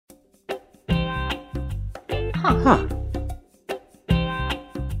Huh.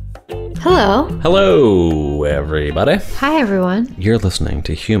 Hello. Hello, everybody. Hi, everyone. You're listening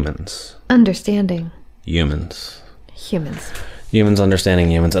to Humans. Understanding Humans. humans. Humans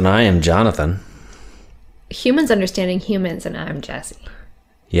understanding humans. And I am Jonathan. Humans understanding humans, and I'm Jessie.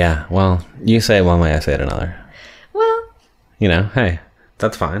 Yeah, well, you say it one way, I say it another. Well, You know, hey,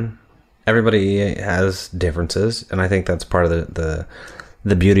 that's fine. Everybody has differences, and I think that's part of the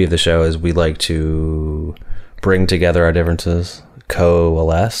beauty of the show is we like to bring together our differences,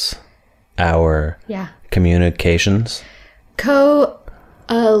 coalesce our yeah. communications. Coalesce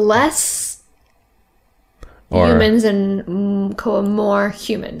Or humans and more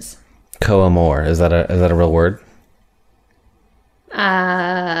humans. coamore. Is that a real word?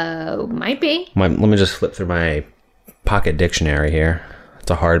 Might be. Let me just flip through my pocket dictionary here.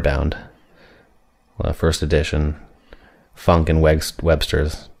 It's a hardbound. First edition. Funk and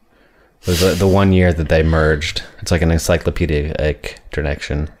Webster's. It was the 1 year that they merged. It's like an encyclopedic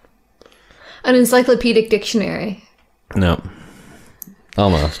connection. An encyclopedic dictionary. No.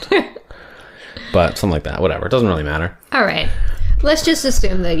 Almost. But something like that. Whatever. It doesn't really matter. All right. Let's just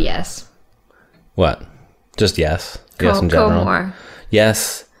assume that yes. What? Just yes. Yes in general. Comore.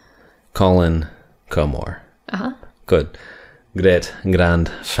 Yes, comore. Uh-huh. Good. Great. Grand.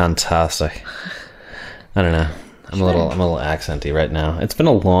 Fantastic. I don't know. I'm a little accenty right now. It's been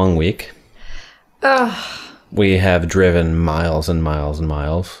a long week. We have driven miles and miles and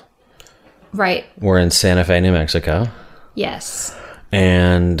miles. Right. We're in Santa Fe, New Mexico. Yes.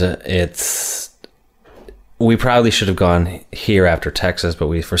 And we probably should have gone here after Texas, but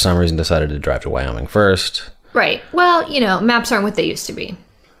we, for some reason, decided to drive to Wyoming first. Right. Well, maps aren't what they used to be.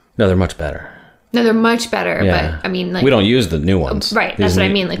 No, they're much better. No, they're much better, Yeah. but I mean, like... We don't use the new ones. Right, These that's what I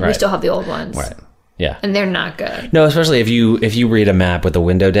new- mean. Like, we right. still have the old ones. Right. Yeah. And they're not good. No, especially if you read a map with the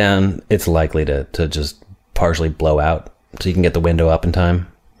window down, it's likely to just partially blow out, so you can get the window up in time.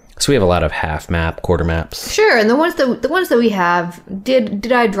 So we have a lot of half map, quarter maps. Sure, and the ones that we have,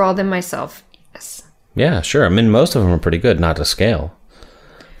 did I draw them myself? Yes. Yeah, sure. I mean, most of them are pretty good, not to scale.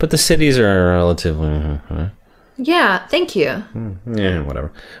 But the cities are relatively... Yeah, thank you. Yeah,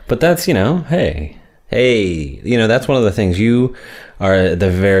 whatever. But that's, hey, that's one of the things. You are, at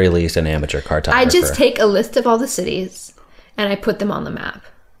the very least, an amateur cartographer. I just take a list of all the cities, and I put them on the map.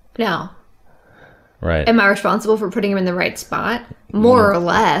 Now, Right. am I responsible for putting them in the right spot? More or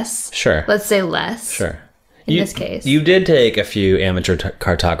less. Sure. Let's say less. Sure. In this case. You did take a few amateur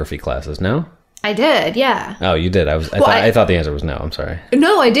cartography classes, no? I did, yeah. Oh, you did. I thought the answer was no. I'm sorry.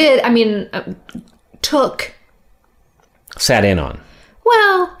 No, I did. I mean, took. Sat in on.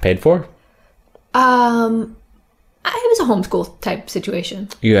 Well, Paid for? it was a homeschool type situation.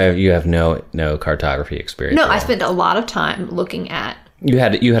 You have no cartography experience. No, at I all. spent a lot of time looking at. You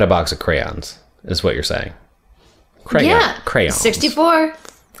had a box of crayons, is what you're saying. Crayons. 64.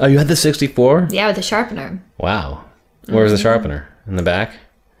 Oh, you had the 64? Yeah, with a sharpener Wow. Where was the sharpener? In the back?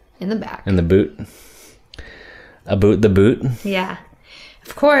 in the back. In the boot? The boot? Yeah,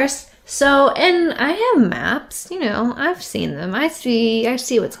 of course. So, and I have maps. I've seen them. I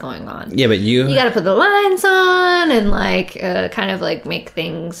see what's going on. Yeah, but You got to put the lines on and kind of make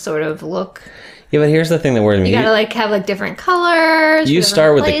things sort of look. Yeah, but here's the thing that worries me. You got to have different colors. You for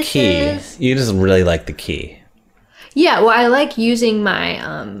start with different places. the key. You just really like the key. Yeah, well, I like using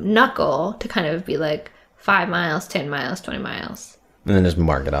my knuckle to kind of be 5 miles, 10 miles, 20 miles. And then just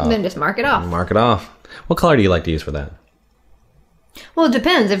mark it off. And then just mark it off. Mark it off. What color do you like to use for that? Well, it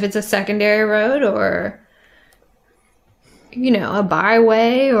depends if it's a secondary road or, a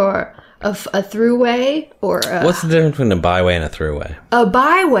byway or a throughway or What's the difference between a byway and a throughway? a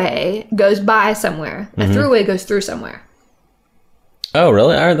byway goes by somewhere. A throughway goes through somewhere. Oh,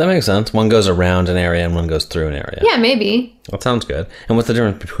 really? All right, that makes sense. One goes around an area and one goes through an area. Yeah, maybe. That sounds good. And what's the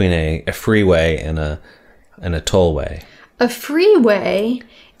difference between a freeway and a tollway? A freeway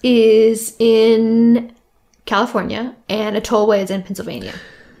is in California and a tollway is in Pennsylvania.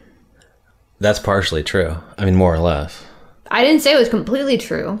 That's partially true. I mean, more or less. I didn't say it was completely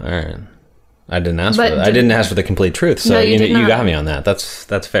true. All right. I didn't ask But for that. I didn't ask for the complete truth. So No, you did you not. got me on that. That's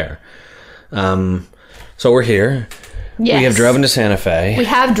fair. So we're here. Yes. We have driven to Santa Fe. We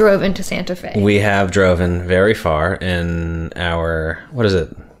have drove into Santa Fe. We have driven very far in our, what is it?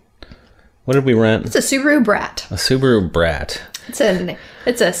 What did we rent? It's a Subaru Brat. A Subaru Brat. It's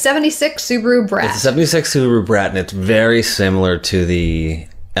a 76 Subaru Brat. It's a 76 Subaru Brat, and it's very similar to the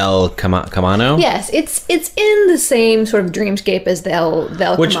El Camano. Yes, it's in the same sort of dreamscape as the El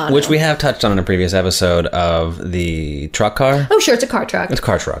Camano. Which we have touched on in a previous episode of the truck car. Oh, sure, it's a car truck. It's a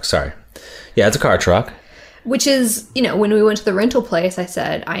car truck, sorry. Yeah, it's a car truck. Which is, when we went to the rental place, I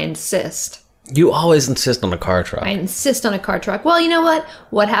said, I insist You always insist on a car truck. I insist on a car truck. Well, you know what?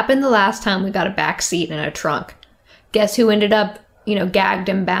 What happened the last time we got a back seat in a trunk? Guess who ended up, gagged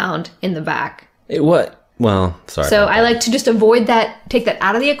and bound in the back? What? Well, sorry. So I like to just avoid that, take that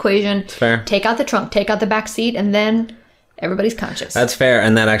out of the equation. Fair. Take out the trunk, take out the back seat, and then everybody's conscious. That's fair,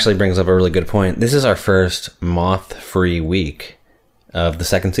 and that actually brings up a really good point. This is our first moth-free week of the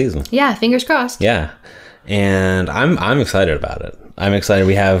second season. Yeah, fingers crossed. Yeah, and I'm excited about it. I'm excited.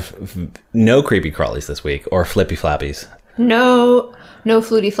 We have no creepy crawlies this week or flippy flappies. No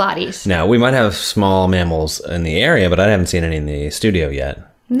fluty flotties. No, we might have small mammals in the area, but I haven't seen any in the studio yet.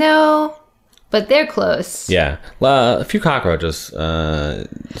 No, but they're close. Yeah, a few cockroaches. Yeah,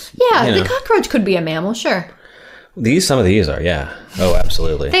 the cockroach could be a mammal, sure. Some of these are, yeah. Oh,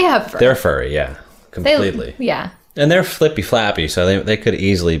 absolutely. They have fur. They're furry, yeah, completely. Yeah. And they're flippy flappy, so they could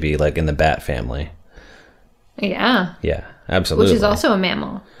easily be like in the bat family. Yeah. Yeah, absolutely. Which is also a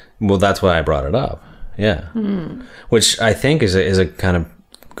mammal. Well, that's why I brought it up. Yeah. Which I think is a kind of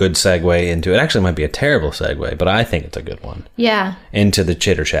good segue into, it actually might be a terrible segue, but I think it's a good one. Yeah. Into the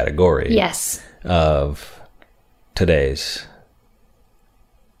chitter category. Yes. Of today's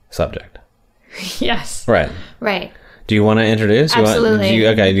subject. Yes. Right. Right. Do you want to introduce? Absolutely.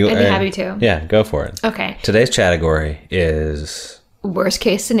 I'd be happy to. Yeah, go for it. Okay. Today's category is... worst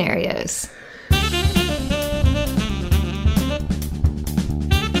case scenarios.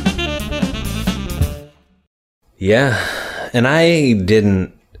 Yeah, and I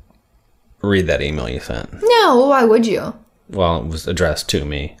didn't read that email you sent. No, why would you? Well, it was addressed to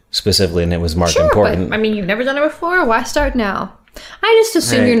me specifically, and it was marked Sure, important. but, you've never done it before. Why start now? I just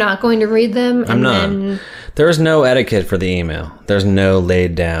assume you're not going to read them. I'm not. There is no etiquette for the email. There's no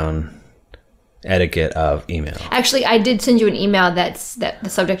laid down etiquette of email. Actually, I did send you an email that the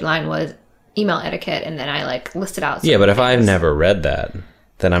subject line was email etiquette, and then I listed out. Yeah, but if I've never read that,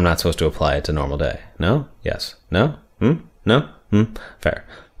 then I'm not supposed to apply it to normal day. No? Yes? No? No? Fair.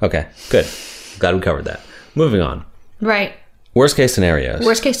 Okay, good. Glad we covered that. Moving on. Right. Worst case scenarios.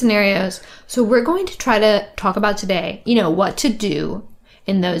 Worst case scenarios. So we're going to try to talk about today, what to do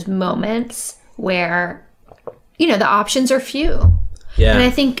in those moments where, the options are few. Yeah. And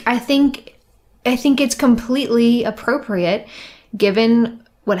I think it's completely appropriate given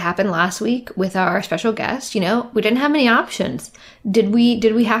what happened last week with our special guest. We didn't have many options. Did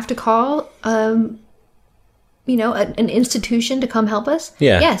we have to call an institution to come help us?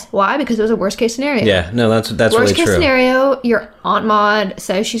 Yeah. Yes. Why? Because it was a worst case scenario. Yeah. No, that's Worst really case true. scenario, your Aunt Maud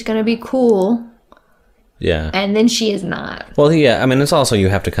says she's going to be cool, Yeah. and then she is not. Well, yeah. It's also you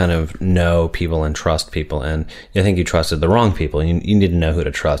have to kind of know people and trust people, and I think you trusted the wrong people. You need to know who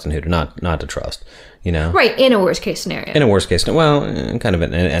to trust and who to not to trust. Right, in a worst case scenario. In a worst case, well, kind of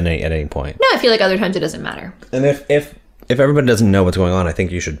at any point. No, I feel like other times it doesn't matter. And if everybody doesn't know what's going on, I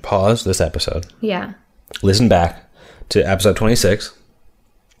think you should pause this episode. Yeah. Listen back to episode 26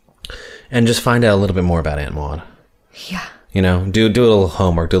 and just find out a little bit more about Aunt Maud. Yeah. Do a little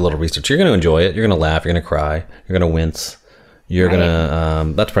homework, do a little research. You're going to enjoy it. You're going to laugh. You're going to cry. You're going to wince. You're Right. going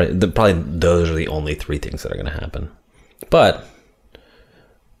to, that's probably those are the only three things that are going to happen. But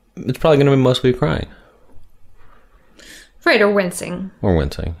it's probably going to be mostly crying. Right, or wincing. Or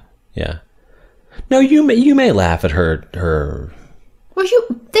wincing. Yeah. No, you may laugh at her. Well,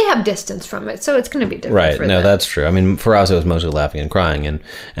 they have distance from it, so it's going to be different. Right. For No, them. that's true. For us, it was mostly laughing and crying,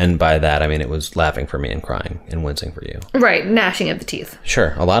 and by that, it was laughing for me and crying and wincing for you. Right, gnashing of the teeth.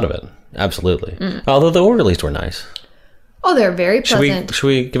 Sure, a lot of it, absolutely. Although the orderlies were nice. Oh, they're very pleasant. Should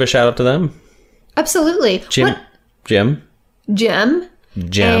we give a shout out to them? Absolutely. Jim. What? Gem. Gem.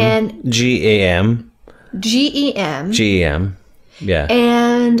 And GAM. GEM. GEM. Yeah.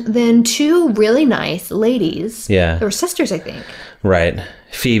 And then two really nice ladies. Yeah. They were sisters, I think. Right.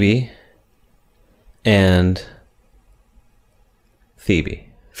 Phoebe and Phoebe.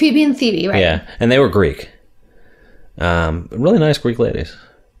 Phoebe and Phoebe, right? Yeah. And they were Greek. Really nice Greek ladies.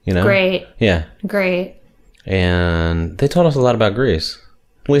 Great. Yeah. Great. And they told us a lot about Greece.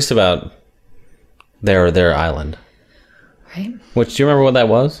 At least about their island. Right. Which, do you remember what that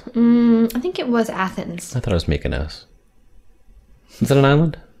was? I think it was Athens. I thought it was Mykonos. Is that an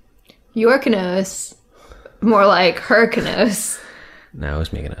island? Yorkanos. More like Hyrkanos. No, it was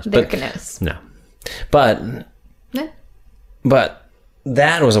Mykonos. Thyrkanos. No. But No.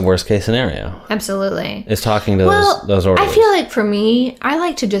 that was a worst case scenario. Absolutely. Is talking to those orderlies. I feel like for me, I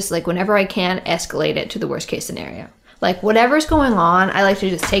like to just whenever I can escalate it to the worst case scenario. Whatever's going on, I like to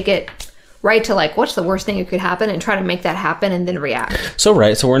just take it right to what's the worst thing that could happen and try to make that happen and then react. So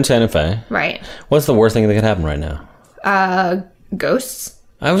we're in Santa Fe. Right. What's the worst thing that could happen right now? Ghosts.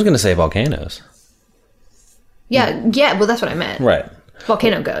 I was going to say volcanoes. Yeah, well that's what I meant. Right.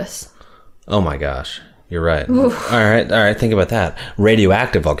 Volcano ghosts. Oh my gosh. You're right. All right. Think about that.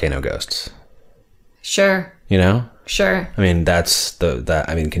 Radioactive volcano ghosts. Sure. You know? Sure. I mean,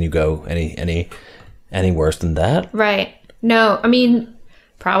 can you go any worse than that? Right. No, I mean,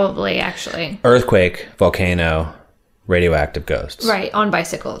 probably, actually. Earthquake, volcano, radioactive ghosts. Right, on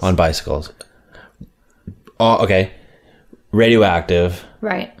bicycles. On bicycles. Oh, okay. Radioactive,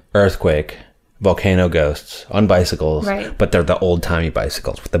 Right. earthquake, volcano ghosts on bicycles. Right. But they're the old-timey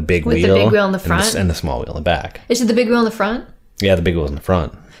bicycles with the big With the wheel. big wheel in the front? And the small wheel in the back. Is it the big wheel in the front? Yeah, the big wheel's in the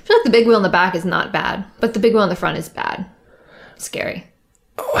front. I feel like the big wheel in the back is not bad, but the big wheel in the front is bad. Scary.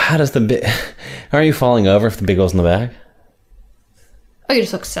 How does the big... Aren't you falling over if the big wheel's in the back? Oh, you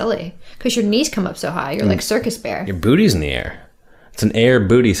just look silly. Because your knees come up so high. You're like circus bear. Your booty's in the air. It's an air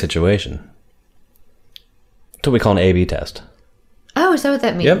booty situation. That's what we call an A/B test. Oh, is that what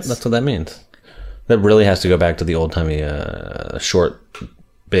that means? Yep, that's what that means. That really has to go back to the old-timey short,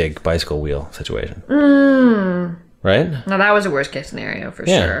 big bicycle wheel situation. Right? Now, that was a worst case scenario for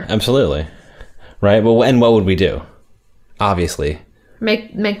Yeah, sure. absolutely. Right? Well, and what would we do? Obviously.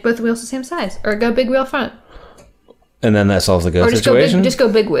 Make both wheels the same size. Or go big wheel front. And then that solves the Or ghost just situation?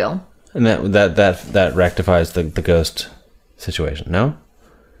 go big wheel. And that rectifies the ghost situation, no?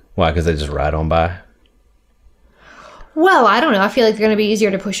 Why? Because they just ride on by? Well, I don't know. I feel like they're going to be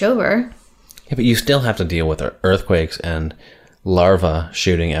easier to push over. Yeah, but you still have to deal with earthquakes and larvae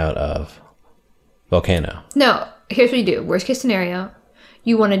shooting out of volcano. No, here's what you do. Worst case scenario,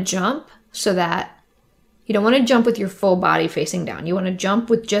 you want to jump so that you don't want to jump with your full body facing down. You want to jump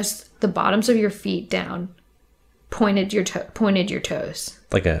with just the bottoms of your feet down, pointed your toes.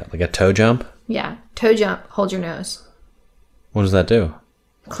 Like a toe jump? Yeah, toe jump, hold your nose, What does that do?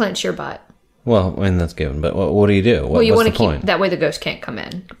 clench your butt. Well, I mean, that's given, but what do you do? Well, you what's want the to point? keep that way the ghost can't come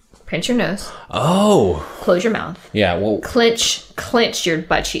in. Pinch your nose, Oh! close your mouth, Yeah, well, clench your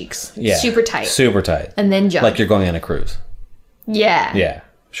butt cheeks, yeah. super tight, Super tight. and then jump. Like you're going on a cruise. Yeah, Yeah,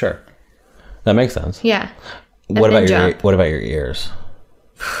 sure. That makes sense. yeah. What then about jump. what about your ears?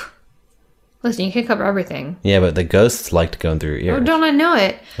 Listen, you can cover everything. Yeah, but the ghosts like to go in through your Oh, ears. don't I know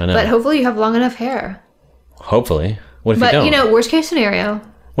it? I know. But hopefully you have long enough hair. Hopefully. What if But you don't? worst case scenario.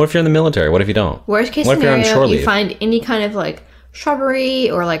 What if you're in the military? What if you don't? Worst case What if you're on scenario, shore you leave? find any kind of like shrubbery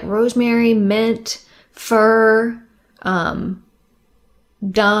or like rosemary, mint, fir,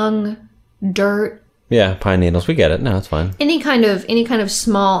 dung, dirt, Yeah, pine needles. We get it. No, it's fine. any kind of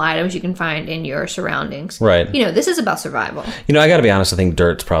small items you can find in your surroundings. Right. This is about survival. I got to be honest. I think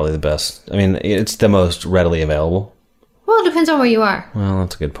dirt's probably the best. I mean, it's the most readily available. Well, it depends on where you are. Well,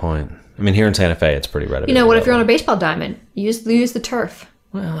 that's a good point. I mean, here in Santa Fe, it's pretty readily What if you're on available. a baseball diamond? Use the turf.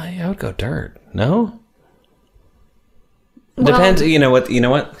 Well, I would go dirt. No? Well- Depends. You know what?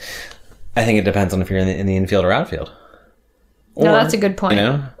 I think it depends on if you're in the infield or outfield. No, Or, that's a good point.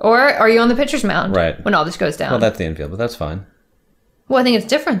 Or are you on the pitcher's mound Right. when all this goes down? Well, that's the infield, but that's fine. Well, I think it's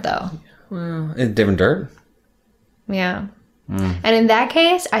different though. It's different dirt. Yeah. And in that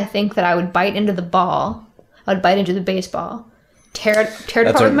case, I think that I would bite into the ball. I would bite into the baseball, tear it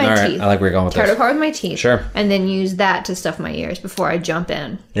apart with my all right. teeth. I like where you're going with Tear it this. apart with my teeth. Sure. And then use that to stuff my ears before I jump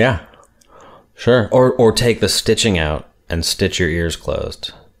in. Yeah. Sure. Or take the stitching out and stitch your ears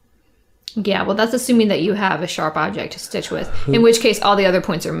closed. Yeah, well, that's assuming that you have a sharp object to stitch with. In which case, all the other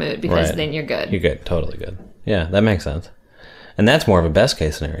points are moot because Right. then you're good. You're good. Totally good. Yeah, that makes sense. And that's more of a best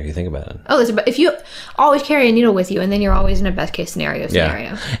case scenario if you think about it. Oh, listen, but if you always carry a needle with you, and then you're always in a best case scenario.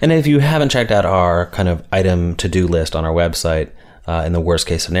 Yeah. And if you haven't checked out our kind of item to-do list on our website, in the worst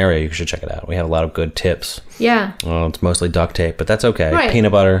case scenario, you should check it out. We have a lot of good tips. Yeah. It's mostly duct tape, but that's okay. Right.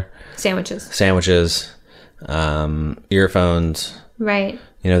 Peanut butter, Sandwiches. sandwiches, earphones. Right.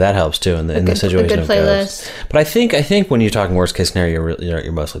 That helps too in the situation. A good of playlist. ghosts. But I think when you're talking worst case scenario,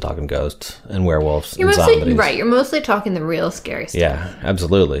 you're mostly talking ghosts and werewolves You're and mostly zombies. right. You're mostly talking the real scary stuff. Yeah,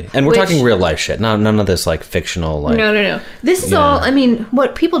 absolutely. And we're Which- talking real life shit. None of this like fictional like. No. This is all. I mean,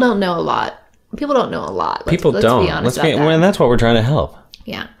 what people don't know a lot. People don't know a lot. Let's People don't. Be honest about that. and that's what we're trying to help.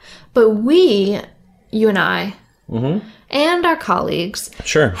 Yeah, but you and I, Mm-hmm. and our colleagues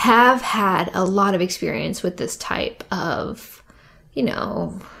Sure. have had a lot of experience with this type of,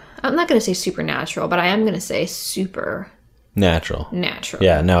 I'm not going to say supernatural, but I am going to say super Natural. natural.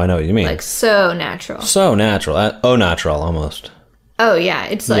 Yeah. No, I know what you mean. Like so natural. So natural. Natural almost. Oh yeah,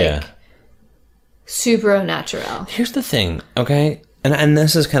 it's like Yeah. super natural. Here's the thing, okay? And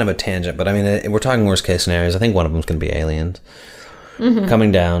this is kind of a tangent, but I mean, we're talking worst case scenarios. I think one of them's going to be aliens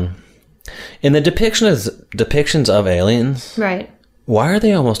coming down. In the depictions of aliens, Right. why are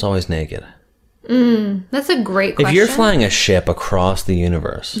they almost always naked? That's a great question. If you're flying a ship across the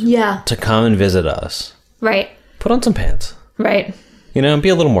universe Yeah. to come and visit us, Right. put on some pants. Right. You know, be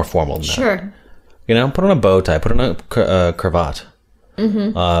a little more formal than that. Sure. You know, put on a bow tie, put on a cravat,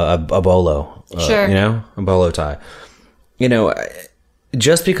 a bolo. Sure. You know, a bolo tie. You know,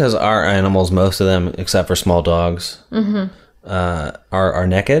 just because our animals, most of them, except for small dogs, are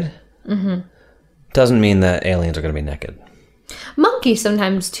naked, doesn't mean that aliens are going to be naked. Monkeys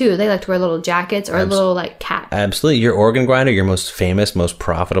sometimes too. They like to wear little jackets or a little like cap. Absolutely. Your organ grinder, your most famous, most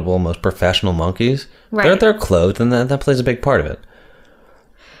profitable, most professional monkeys, Right. they're clothed, and that plays a big part of it.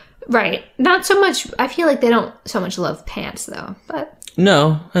 Right. Not so much. I feel like they don't so much love pants though. But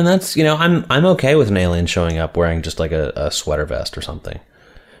No, and that's, you know, I'm okay with an alien showing up wearing just like a sweater vest or something.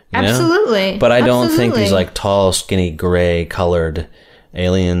 You know? absolutely. But I don't think these Absolutely. like tall, skinny, gray colored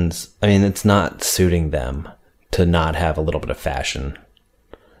aliens, I mean, it's not suiting them to not have a little bit of fashion.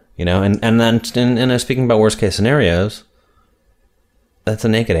 You know, and then speaking about worst case scenarios, that's a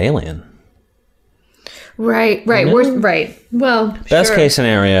naked alien. Right. Right. Well, Best sure. case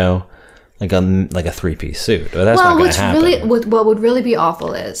scenario, like a 3-piece suit. But that's not Well, going to happen. what would really be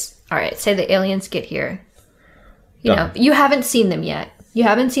awful is, all right, say the aliens get here. You know, you haven't seen them yet. You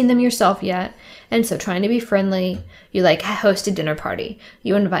haven't seen them yourself yet. And so trying to be friendly, you like host a dinner party.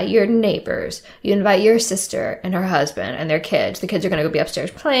 You invite your neighbors. You invite your sister and her husband and their kids. The kids are going to go be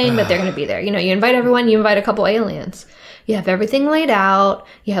upstairs playing, but they're going to be there. You know, you invite everyone. You invite a couple aliens. You have everything laid out.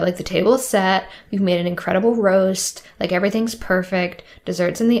 You have like the table set. You've made an incredible roast. Like everything's perfect.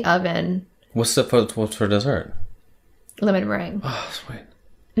 Desserts in the oven. What's for dessert? Lemon meringue. Oh, sweet.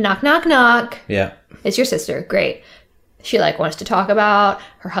 Knock, knock, knock. Yeah. It's your sister. Great. She like wants to talk about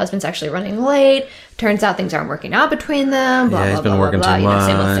her husband's actually running late. Turns out things aren't working out between them. Blah, Yeah, blah, he's been blah, working blah, too blah. much.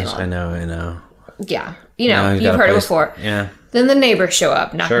 You know, same old. I know. Yeah. You know, Now he's you've got a heard it place- before. Yeah. Then the neighbors show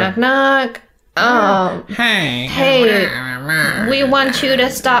up. Knock, Sure. knock, knock. Hey, we want you to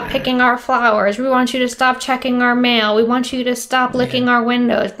stop picking our flowers. We want you to stop checking our mail. We want you to stop licking our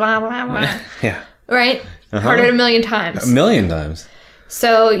windows. Blah, blah, blah. Yeah. Right? Heard it a million times. A million times.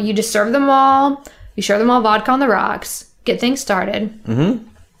 So you just serve them all. You serve them all vodka on the rocks. Get things started. Mm-hmm.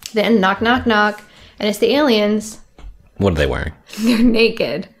 Then knock, knock, knock. And it's the aliens. What are they wearing? They're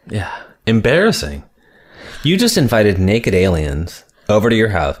naked. Yeah. Embarrassing. You just invited naked aliens over to your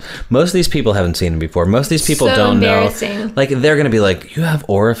house. Most of these people haven't seen them before. Most of these people So don't know. embarrassing. Like, they're going to be like, you have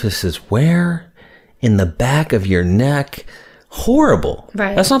orifices where? In the back of your neck? Horrible.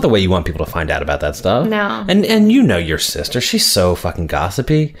 Right. That's not the way you want people to find out about that stuff. No. And you know your sister. She's so fucking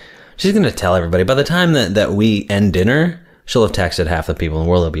gossipy. She's going to tell everybody. By the time that we end dinner, she'll have texted half the people in the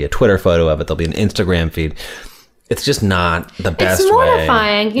world. There'll be a Twitter photo of it. There'll be an Instagram feed. It's just not the best It's way.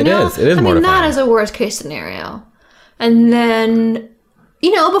 mortifying. You know? It is I mean, mortifying. that is a worst case scenario. And then,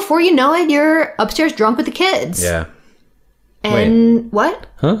 you know, before you know it, you're upstairs drunk with the kids. Yeah. And what?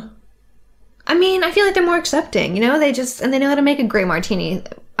 Huh? I mean, I feel like they're more accepting, you know? They know how to make a great martini.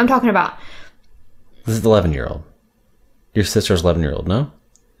 I'm talking about, This is the 11-year-old. Your sister's 11-year-old, no?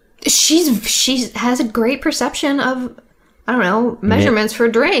 she has a great perception of, I don't know, measurements for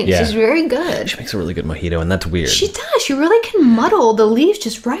drinks. Yeah. She's very good. She makes a really good mojito, and that's weird. She does. She really can muddle the leaves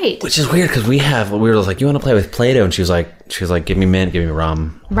just right. Which is weird because we were like, you want to play with Play-Doh? And she was like, give me mint, give me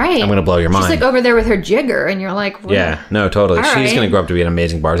rum. Right. I'm going to blow your mind. She's like over there with her jigger, and you're like, what? Yeah, no, totally. All She's right. going to grow up to be an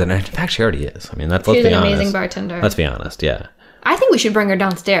amazing bartender. In fact, she already is. I mean, let's She's be an honest. amazing bartender. Let's be honest, yeah. I think we should bring her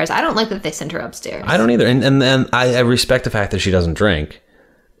downstairs. I don't like that they sent her upstairs. I don't either. And I respect the fact that she doesn't drink,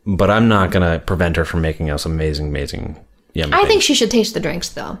 but I'm not going to prevent her from making us amazing, yummy I things. think she should taste the drinks,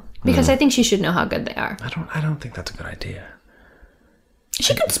 though, because I think she should know how good they are. I don't think that's a good idea.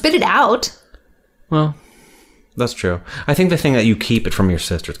 She could spit it out. Well, that's true. I think the thing that you keep it from your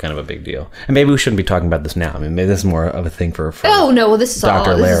sister is kind of a big deal. And maybe we shouldn't be talking about this now. I mean, maybe this is more of a thing for Oh no! Well, this is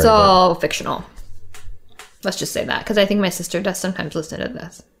Dr. all Larry, fictional. Let's just say that, because I think my sister does sometimes listen to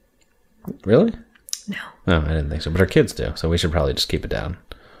this. Really? No, No, I didn't think so. But her kids do, so we should probably just keep it down.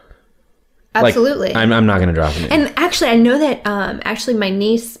 absolutely. Like, I'm not going to drop it. And actually, I know that. Actually, my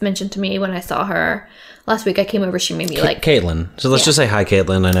niece mentioned to me when I saw her last week. I came over. She made me like, Caitlin. So let's just say hi,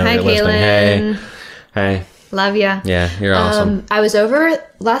 Caitlin. I know "Hi, you're listening. Caitlin. Hey. Love ya." Yeah, you're awesome. I was over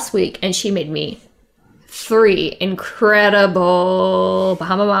last week, and she made me 3 incredible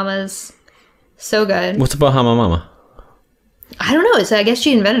Bahama Mamas. So good. What's a Bahama Mama? I don't know. So I guess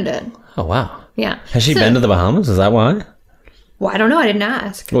she invented it. Oh, wow. Yeah. Has she So- been to the Bahamas? Is that why? Well, I don't know. I didn't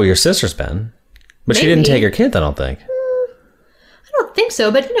ask. Well, your sister's been. But she didn't Maybe. take her kids, I don't think. I don't think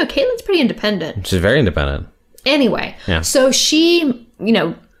so, but you know, Caitlin's pretty independent. She's very independent. Anyway, Yeah. so she, you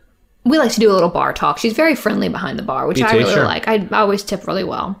know, we like to do a little bar talk. She's very friendly behind the bar, which Me I too, really sure. like. I always tip really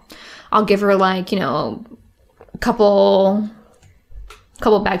well. I'll give her like, you know, a couple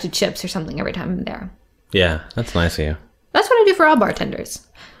bags of chips or something every time I'm there. Yeah, that's nice of you. That's what I do for all bartenders.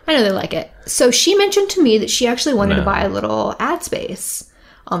 I know they like it. So she mentioned to me that she actually wanted to buy a little ad space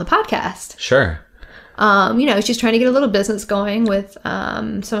on the podcast. Sure. She's trying to get a little business going with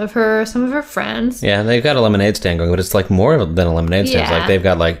some of her friends. Yeah, they've got a lemonade stand going, but it's like more than a lemonade stand. It's like they've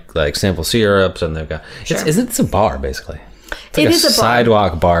got like sample syrups, and they've got it's a bar basically. It's like a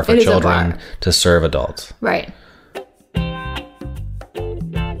sidewalk bar for children to serve adults. Right.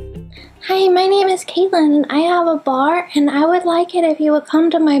 Hi, my name is Caitlin, and I have a bar, and I would like it if you would come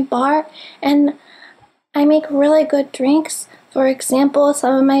to my bar, and I make really good drinks. For example,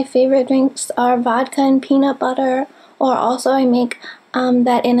 some of my favorite drinks are vodka and peanut butter, or also I make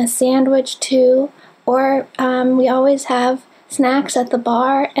that in a sandwich too, or we always have snacks at the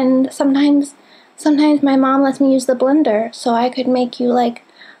bar, and sometimes my mom lets me use the blender, so I could make you like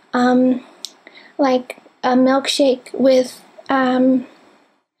a milkshake with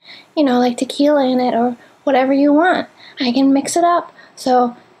like tequila in it or whatever you want. I can mix it up.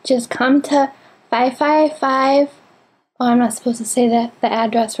 So just come to 555. Oh, I'm not supposed to say the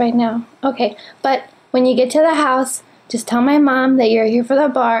address right now. Okay, but when you get to the house, just tell my mom that you're here for the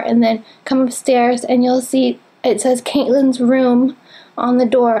bar, and then come upstairs and you'll see it says Caitlin's room on the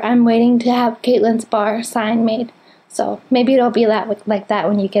door. I'm waiting to have Caitlin's bar sign made. So maybe it'll be like that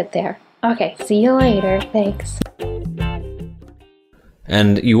when you get there. Okay, see you later. Thanks.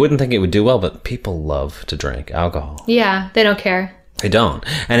 And you wouldn't think it would do well, but people love to drink alcohol. Yeah, they don't care. They don't.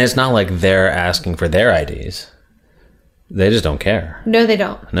 And it's not like they're asking for their IDs. They just don't care. No, they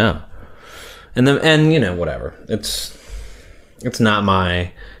don't. No. And whatever. It's not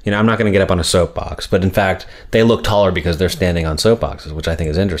my, I'm not going to get up on a soapbox, but in fact, they look taller because they're standing on soapboxes, which I think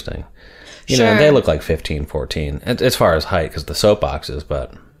is interesting. They look like 15, 14 as far as height because the soapboxes,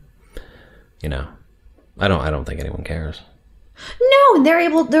 but I don't think anyone cares. No, and they're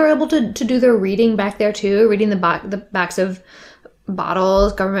able to do their reading back there too, reading the backs of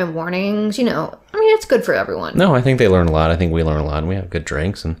bottles, government warnings, it's good for everyone. No, I think they learn a lot. I think we learn a lot, and we have good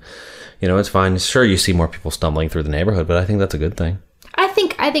drinks, and it's fine. Sure, you see more people stumbling through the neighborhood, but I think that's a good thing. I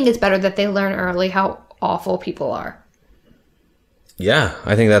think it's better that they learn early how awful people are. Yeah,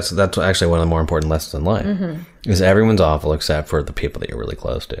 I think that's actually one of the more important lessons in life. Is everyone's awful except for the people that you're really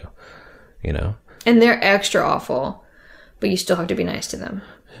close to, And they're extra awful, but you still have to be nice to them.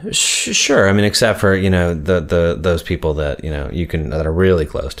 Sure. I mean, except for, those people that, that are really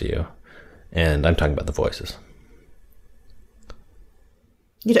close to you. And I'm talking about the voices.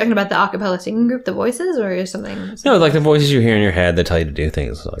 You're talking about the a cappella singing group, the voices, or something? No, like the voices you hear in your head that tell you to do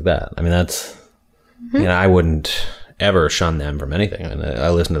things like that. I mean, that's, I wouldn't ever shun them from anything. I mean, I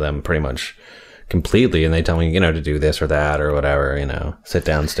listen to them pretty much completely, and they tell me, to do this or that or whatever, sit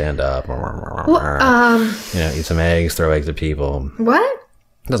down, stand up, eat some eggs, throw eggs at people. What?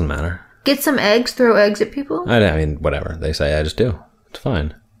 Doesn't matter. Get some eggs, throw eggs at people? I mean, whatever they say, I just do. It's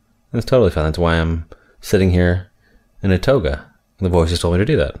fine. It's totally fine. That's why I'm sitting here in a toga. The voices told me to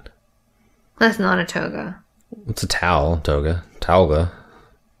do that. That's not a toga. It's a toga. Towelga.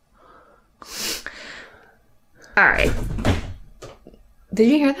 All right. Did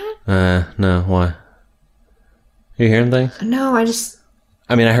you hear that? No. Why? Are you hearing things? No, I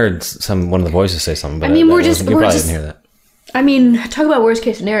heard one of the voices say something, but you probably didn't hear that. Talk about worst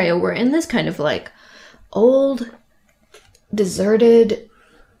case scenario. We're in this kind of like old, deserted,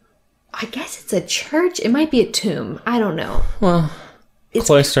 I guess it's a church. It might be a tomb. I don't know. Well,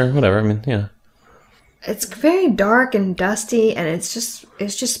 cloister, whatever. I mean, yeah. It's very dark and dusty, and it's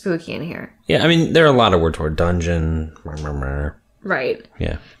just spooky in here. Yeah, I mean, there are a lot of words for dungeon. Right.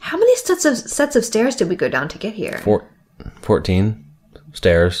 Yeah. How many sets of stairs did we go down to get here? 14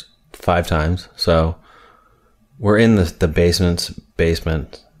 stairs, 5 times. So we're in the basement's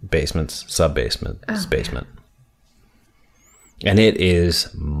sub-basement, basement. And it is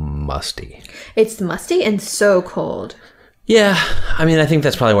musty. It's musty and so cold. Yeah, I mean, I think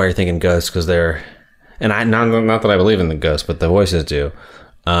that's probably why you're thinking ghosts, because they're, and not that I believe in the ghosts, but the voices do.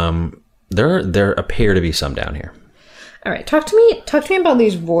 There appear to be some down here. All right, talk to me about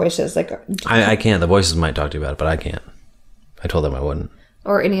these voices. Like, I can't. The voices might talk to you about it, but I can't. I told them I wouldn't.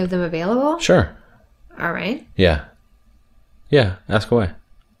 Or any of them available? Sure. All right. Yeah. Ask away.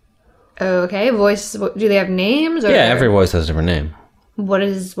 Okay, voices. Do they have names? Or yeah, every voice has a different name. What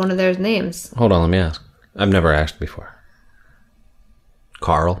is one of their names? Hold on, let me ask. I've never asked before.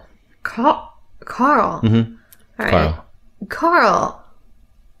 Carl. Carl. Mm-hmm. All right. Carl.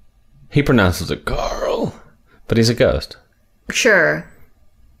 He pronounces it Carl, but he's a ghost. Sure.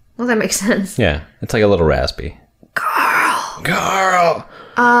 Well, that makes sense. Yeah, it's like a little raspy. Carl.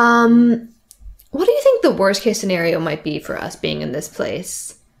 What do you think the worst case scenario might be for us being in this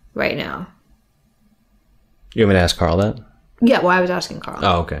place right now? You want me to ask Carl that? Yeah, well, I was asking Carl.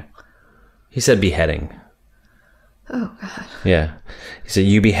 Oh, okay. He said beheading. Oh, God. Yeah. He said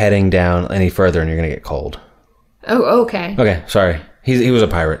you be heading down any further and you're going to get cold. Oh, okay. Okay, sorry. He was a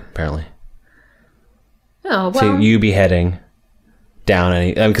pirate, apparently. Oh, well. So you be heading down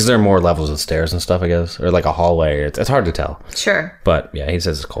any... because there are more levels of stairs and stuff, I guess. Or like a hallway. It's hard to tell. Sure. But, yeah, he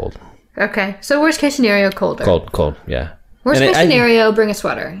says it's cold. Okay. So worst case scenario, colder. Cold, yeah. Worst case scenario, bring a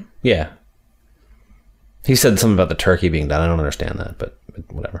sweater. Yeah. He said something about the turkey being done. I don't understand that, but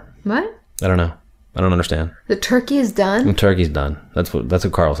whatever. What? I don't know. I don't understand. The turkey is done? The turkey's done. That's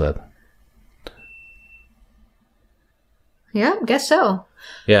what Carl said. Yeah, guess so.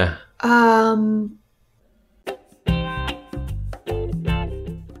 Yeah.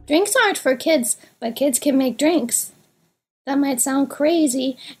 Drinks aren't for kids, but kids can make drinks. That might sound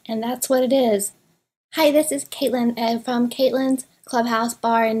crazy, and that's what it is. Hi, this is Caitlin from Caitlin's Clubhouse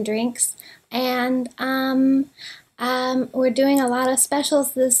Bar and Drinks, and we're doing a lot of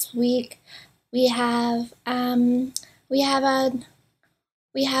specials this week. We have a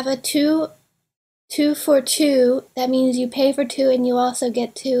 2 for 2. That means you pay for 2 and you also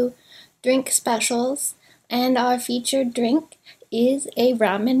get 2 drink specials. And our featured drink is a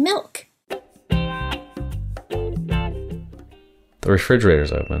rum and milk. The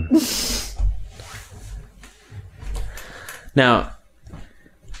refrigerator's open. Now,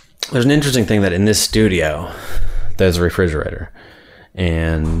 there's an interesting thing that in this studio, there's a refrigerator.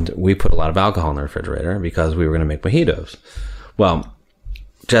 And we put a lot of alcohol in the refrigerator because we were going to make mojitos. Well,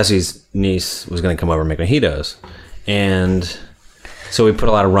 Jesse's niece was going to come over and make mojitos. And so we put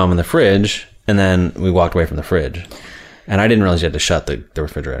a lot of rum in the fridge, and then we walked away from the fridge. And I didn't realize you had to shut the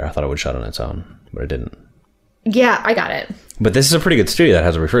refrigerator. I thought it would shut on its own, but it didn't. Yeah, I got it. But this is a pretty good studio that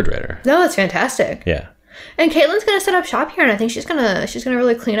has a refrigerator. No, it's fantastic. Yeah. And Caitlin's gonna set up shop here, and I think she's gonna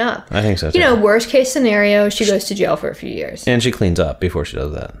really clean up. I think so too. You know, worst case scenario, she goes to jail for a few years. And she cleans up before she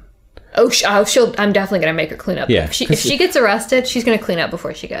does that. I'm definitely gonna make her clean up. Yeah, if she gets arrested, she's gonna clean up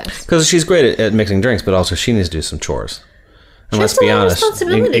before she goes. Because she's great at mixing drinks, but also she needs to do some chores. And She let's has a be lot of honest.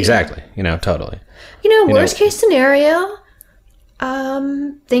 responsibility. Exactly. You know, totally. You know, worst case scenario,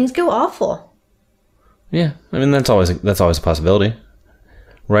 things go awful. Yeah. I mean, that's always a possibility.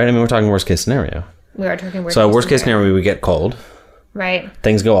 Right? I mean, we're talking worst case scenario. We are talking worst. So worst case scenario, we get cold. Right.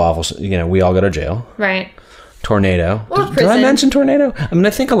 Things go awful. So, you know, we all go to jail. Right. Tornado. Or Did I prison. mention tornado? I mean, I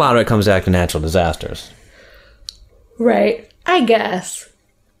think a lot of it comes back to natural disasters. Right. I guess.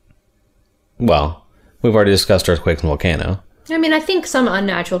 Well, we've already discussed earthquakes and volcano. I mean, I think some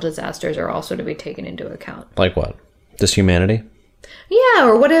unnatural disasters are also to be taken into account. Like what? Just humanity? Yeah,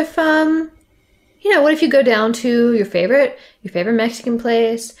 or what if what if you go down to your favorite Mexican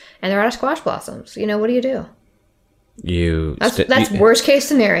place and they're out of squash blossoms? You know, what do you do? That's worst case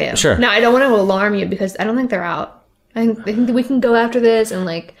scenario. Sure. Now, I don't want to alarm you because I don't think they're out. I think that we can go after this and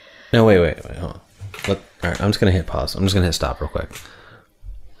like. No, wait, hold on. All right, I'm just gonna hit pause. I'm just gonna hit stop real quick.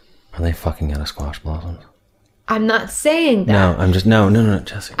 Are they fucking out of squash blossoms? I'm not saying that. No, I'm just no,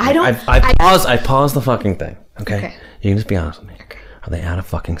 Jesse. I don't. I paused the fucking thing. Okay? You can just be honest with me. Okay. Are they out of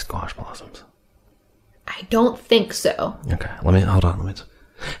fucking squash blossoms? I don't think so. Okay, hold on.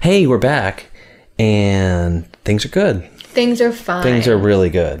 Hey, we're back, and things are good. Things are fine. Things are really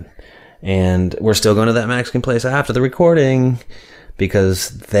good, and we're still going to that Mexican place after the recording because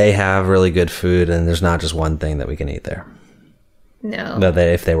they have really good food, and there's not just one thing that we can eat there. No. That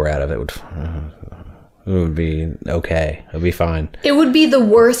if they were out of it, it would be okay. It would be fine. It would be the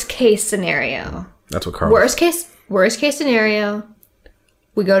worst case scenario. That's what Carl. Worst case scenario.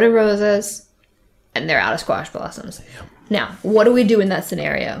 We go to Rosa's, and they're out of squash blossoms. Yeah. Now, what do we do in that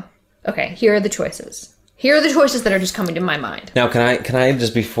scenario? Okay, here are the choices. Here are the choices that are just coming to my mind. Now, can I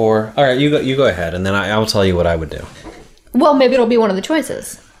just before? All right, you go ahead, and then I will tell you what I would do. Well, maybe it'll be one of the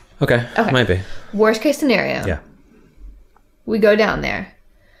choices. Okay. Might be. Worst case scenario. Yeah. We go down there.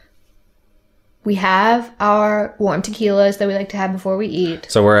 We have our warm tequilas that we like to have before we eat.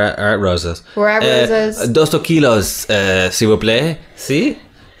 So we're at Rosa's. We're at Rosa's. Dos tequilas, s'il vous plaît. Si?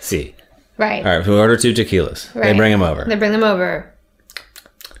 Si. Right. All right, we order 2 tequilas. Right. They bring them over. They bring them over.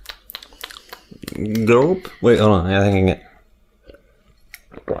 Gulp. Wait, hold on. I think I can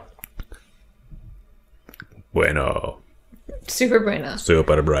get... Bueno. Super bueno.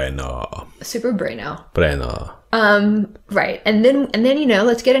 Super bueno. Super bueno. Bueno. Right. And then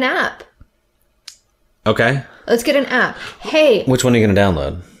let's get an app. Okay. Let's get an app. Hey. Which one are you going to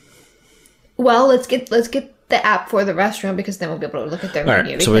download? Well, let's get the app for the restaurant because then we'll be able to look at their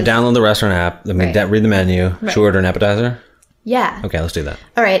menu. So we download the restaurant app. Then we read the menu. Right. Should we order an appetizer? Yeah. Okay, let's do that.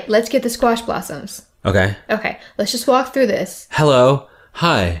 All right. Let's get the squash blossoms. Okay. Okay. Let's just walk through this. Hello.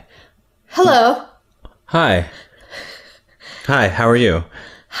 Hi. Hello. Hi. Hi, how are you?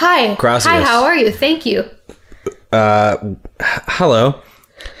 Hi. Gracias. Hi, how are you? Thank you. Hello.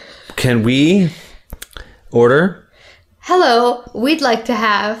 Can we order? Hello, we'd like to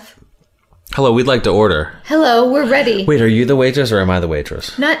have. Hello, we'd like to order. Hello, we're ready. Wait, are you the waitress or am I the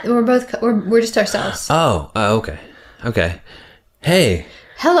waitress? We're just ourselves. Oh, okay. Okay. Hey.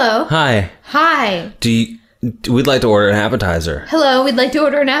 Hello. Hi. Hi. We'd like to order an appetizer. Hello, we'd like to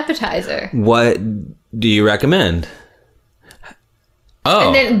order an appetizer. What do you recommend?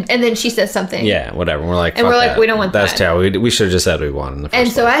 Oh. And then she says something. Yeah, whatever. We're like, And we're fuck like, that. we don't want That's that. terrible. We should have just said we wanted in the first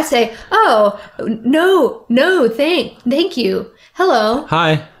And so place. I say, "Oh, no, thank you. Hello,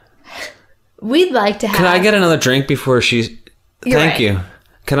 Hi. we'd like to have." Can I get another drink before she's... You're Thank right. you.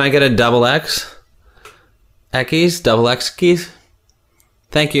 Can I get a double X? Eckies? Double X keys?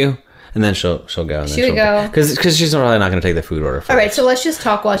 Thank you. And then she'll go. And then She would go. Because she's probably not going to take the food order first. All right, so let's just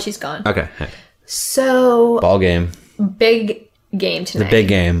talk while she's gone. Okay. Hey. So Ball game. big game tonight. big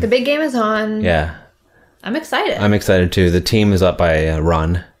game. The big game is on. Yeah. I'm excited. I'm excited too. The team is up by a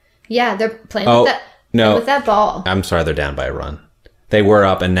run. Yeah, they're playing Oh, with that. no. With that ball. I'm sorry, they're down by a run. They were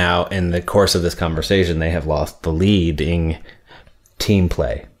up, and now in the course of this conversation, they have lost the leading team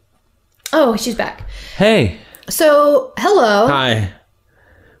play. Oh, she's back. Hey. So hello. Hi.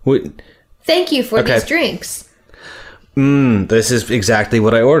 Thank you for Okay. these drinks. This is exactly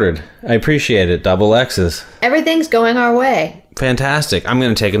what I ordered. I appreciate it. Double X's. Everything's going our way. Fantastic. I'm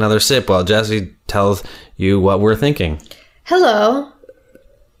going to take another sip while Jesse tells you what we're thinking. Hello.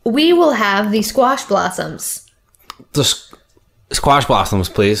 We will have the squash blossoms. The squash blossoms,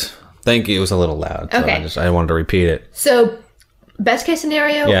 please. Thank you. It was a little loud. So Okay. I wanted to repeat it. So, best case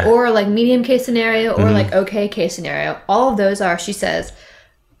scenario, Yeah. or like medium case scenario, or like okay case scenario. All of those are, she says,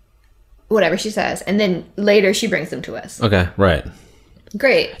 whatever she says, and then later she brings them to us. Okay, right.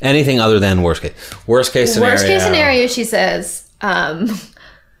 Great. Anything other than worst case. Worst case scenario. Worst case scenario, she says,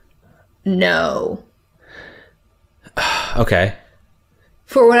 no. Okay,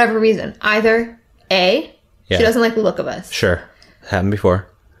 For whatever reason. Either A, Yeah. she doesn't like the look of us. sure. Happened before.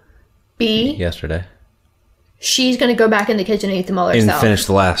 B, Yesterday. she's going to go back in the kitchen and eat them all And herself. finish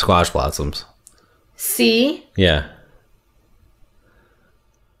the last squash blossoms. C, Yeah.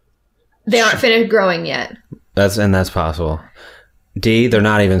 they aren't finished growing yet. That's possible. D, they're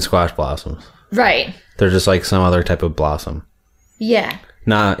not even squash blossoms. Right. They're just like some other type of blossom. Yeah.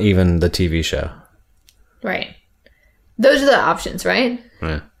 Not even the TV show. Right. Those are the options, right?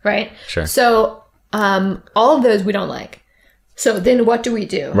 Yeah. Right? Sure. So, all of those we don't like. So then what do we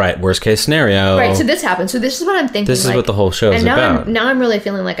do? Right. Worst case scenario. Right, so this happens. So this is what I'm thinking. This is what the whole show is and now about. now I'm really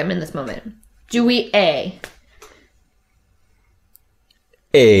feeling like I'm in this moment. Do we A?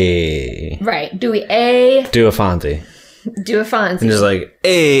 A. Right. Do we A, Do a Fonzie. do a Fonzie? And just like,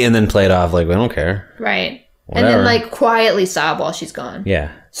 A, and then play it off like, we don't care. Right. Whatever. And then like quietly sob while she's gone.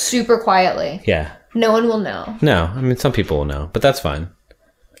 Yeah. Super quietly. Yeah. No one will know. No, I mean, some people will know, but that's fine.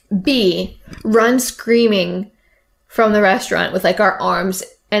 B, run screaming from the restaurant with like our arms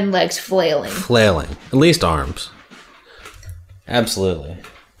and legs flailing. Flailing. At least arms. Absolutely.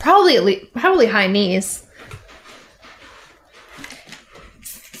 Probably high knees.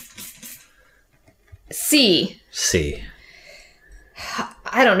 C, C.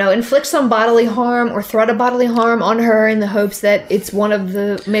 I don't know, inflict some bodily harm or threat of bodily harm on her in the hopes that it's one of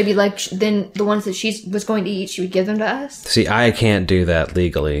the, maybe like then the ones that she was going to eat, she would give them to us. See, I can't do that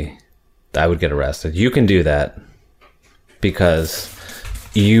legally. I would get arrested. You can do that because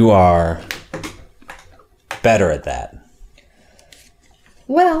you are better at that.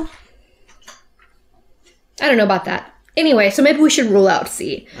 Well, I don't know about that. Anyway, so maybe we should rule out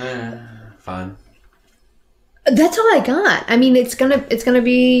C. Fine. That's all I got. I mean, it's gonna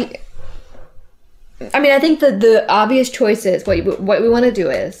be. I mean, I think the obvious choice is what we want to do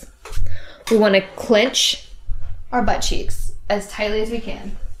is we want to clench our butt cheeks as tightly as we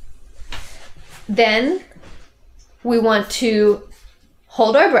can. Then we want to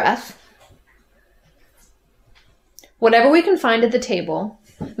hold our breath. Whatever we can find at the table,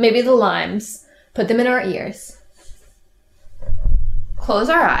 maybe the limes, put them in our ears. Close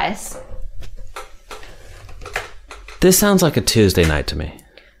our eyes. This sounds like a Tuesday night to me.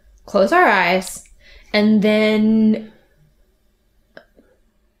 Close our eyes, and then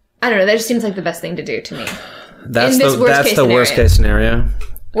I don't know. That just seems like the best thing to do to me. That's In this the worst that's case the worst scenario. case scenario.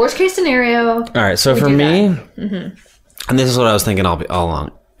 Worst case scenario. All right, so for do me, that. and this is what I was thinking all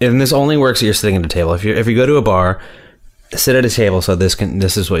along. And this only works if you're sitting at a table. If you go to a bar, sit at a table. So this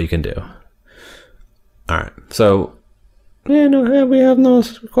is what you can do. All right, so yeah, no, we have no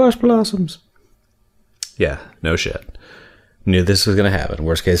squash blossoms. Yeah, no shit. Knew this was gonna happen.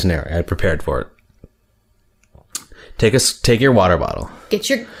 Worst case scenario. I had prepared for it. Take your water bottle, Get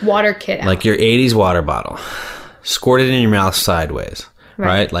your water kit out. like your 80s water bottle. Squirt it in your mouth sideways,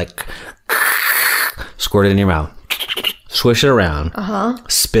 right? Like, squirt it in your mouth. Swish it around.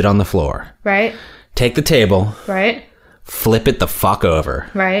 Spit on the floor. Right? Take the table. Right? Flip it the fuck over.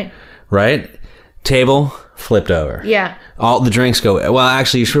 Right? Right? Table flipped over. Yeah. All the drinks go. Well,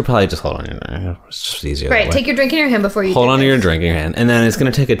 actually, you should probably just hold on to your drink. It's just easier. Right. that way. Take your drink in your hand before you Hold do on to this. your drink in your hand, and then it's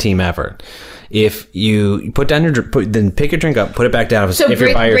going to take a team effort. If you put down then pick your drink up, put it back down. So if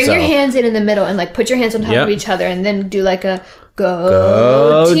you're by bring yourself, your hands in the middle and like put your hands on top Yep. of each other and then do like a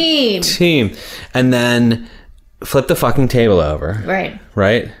go team. and then flip the fucking table over. Right.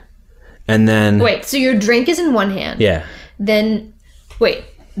 Right, and then Wait, so your drink is in one hand. yeah, Then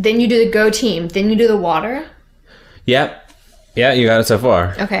then you do the go team. Then you do the water. yep. Yeah, you got it so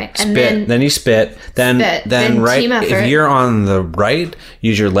far. Okay. Spit. And then you spit. Then right. team effort. If you're on the right,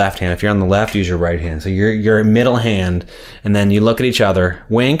 use your left hand. If you're on the left, use your right hand. So your middle hand, and then you look at each other,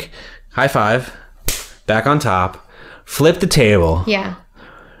 wink, high five, back on top, flip the table, yeah.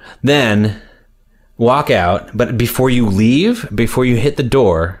 then walk out. But before you leave, before you hit the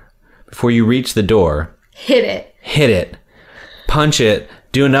door, before you reach the door, Hit it. punch it,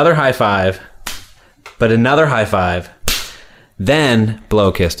 do another high five, but another high five. Then blow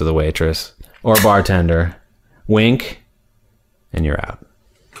a kiss to the waitress or bartender, wink, and you're out.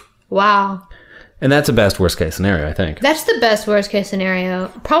 Wow. And that's the best worst case scenario, I think. That's the best worst case scenario.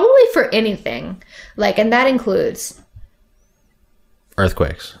 Probably for anything. Like, and that includes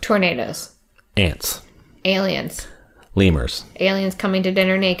Earthquakes, tornadoes, ants, aliens, lemurs, aliens coming to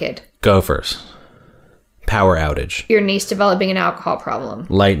dinner naked, gophers, power outage, your niece developing an alcohol problem,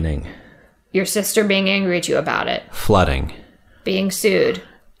 lightning, your sister being angry at you about it, flooding, being sued,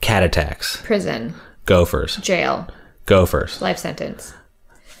 cat attacks, prison, gophers, jail, gophers, life sentence.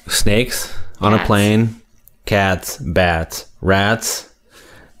 snakes on a Cats. plane, cats, bats, rats,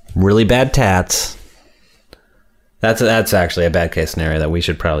 really bad tats. That's actually a bad case scenario that we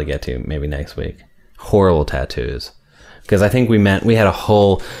should probably get to maybe next week. Horrible tattoos. Because I think we had a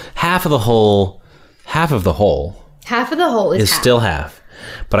whole half of the whole Half of the whole is half. still half.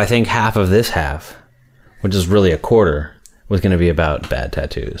 But I think half of this half, which is really a quarter, was going to be about bad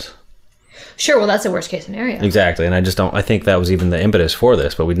tattoos. Sure, well, that's the worst case scenario. Exactly. And I think that was even the impetus for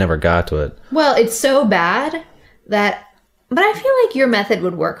this, but we never got to it. Well, it's so bad that, but I feel like your method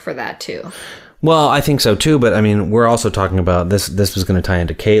would work for that too. Well, I think so too, but I mean, we're also talking about this was going to tie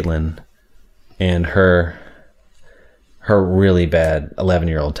into Caitlin and her really bad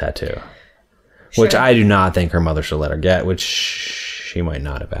 11-year-old tattoo. Which Sure. I do not think her mother should let her get, which she might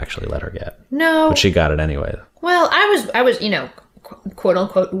not have actually let her get. No. But she got it anyway. Well, I was, quote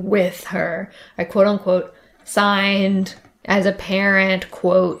unquote with her. I quote unquote signed as a parent,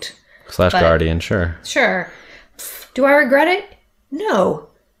 quote. / guardian, sure. Sure. Do I regret it? No.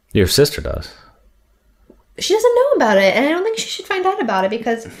 Your sister does. She doesn't know about it, and I don't think she should find out about it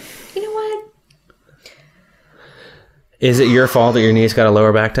because, you know what? Is it your fault that your niece got a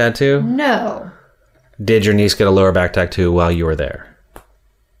lower back tattoo? No. Did your niece get a lower back tattoo while you were there?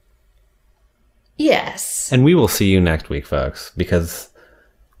 Yes. And we will see you next week, folks, because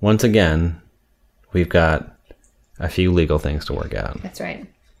once again, we've got a few legal things to work out. That's right.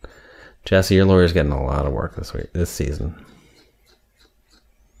 Jesse, your lawyer's getting a lot of work this season.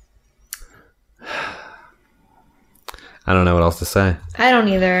 I don't know what else to say. I don't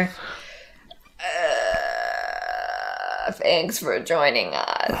either. Thanks for joining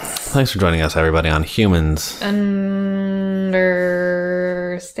us. Thanks for joining us, everybody, on Humans.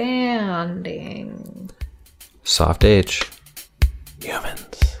 Understanding. Soft H.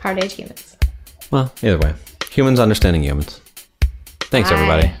 Humans. Hard age humans. Well, either way. Humans understanding humans. Thanks, Bye.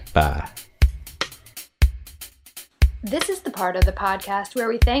 everybody. Bye. This is the part of the podcast where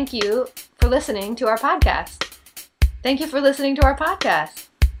we thank you for listening to our podcast. Thank you for listening to our podcast.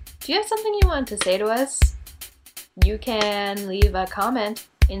 Do you have something you want to say to us? You can leave a comment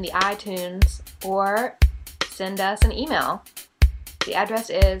in the iTunes or send us an email. The address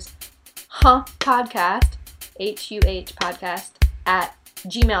is huhpodcast, HUH podcast,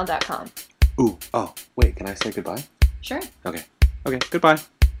 @gmail.com. Ooh, oh, wait, can I say goodbye? Sure. Okay, goodbye.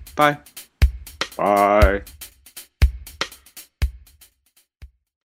 Bye. Bye.